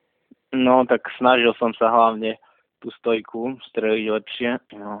No, tak snažil som sa hlavne tú stojku streliť lepšie.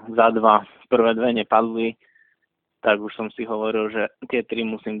 No, za prvé dve nepadli, tak už som si hovoril, že tie 3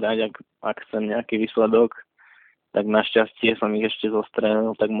 musím dať, ak chcem nejaký výsledok. Tak našťastie som ich ešte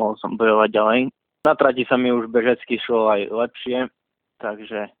zostrelil, tak mohol som bojovať ďalej. Na trati sa mi už bežecky šlo aj lepšie,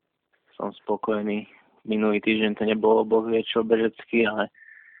 takže som spokojný. Minulý týždeň to nebolo boh vie čo bežecky, ale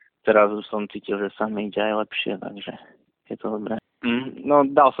teraz už som cítil, že sa mi ide aj lepšie, takže je to dobré. No,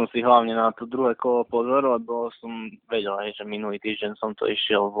 dal som si hlavne na to druhé kolo pozor, lebo som vedel, že minulý týždeň som to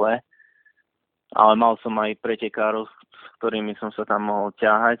išiel zle, ale mal som aj pretekárov, s ktorými som sa tam mohol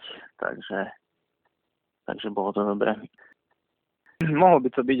ťahať, takže bolo to dobré. Mohlo by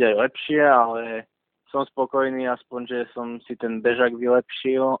to byť aj lepšie, ale som spokojný aspoň, že som si ten bežák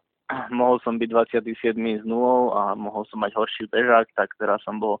vylepšil. Mohol som byť 27. s nulou a mohol som mať horší bežák, tak teraz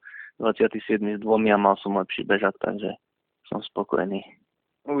som bol 27. s 2 a mal som lepší bežák, takže som spokojný.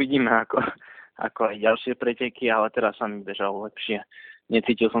 Uvidíme ako aj ďalšie preteky, ale teraz sa mi bežalo lepšie.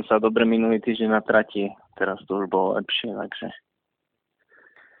 Necítil som sa dobre minulý týždeň na trati, teraz to už bolo lepšie, takže...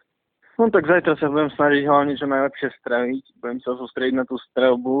 No tak zajtra sa budem snažiť hlavne čo najlepšie streliť. Budem sa sústrediť na tú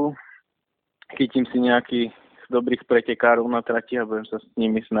strelbu. Chytím si nejakých dobrých pretekárov na trati a budem sa s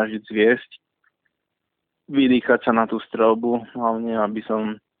nimi snažiť zviesť. Vydýchať sa na tú strelbu, hlavne aby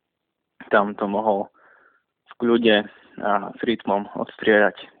som tamto mohol v kľude a s rytmom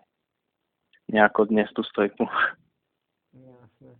odstrieľať nejako dnes tú stojku.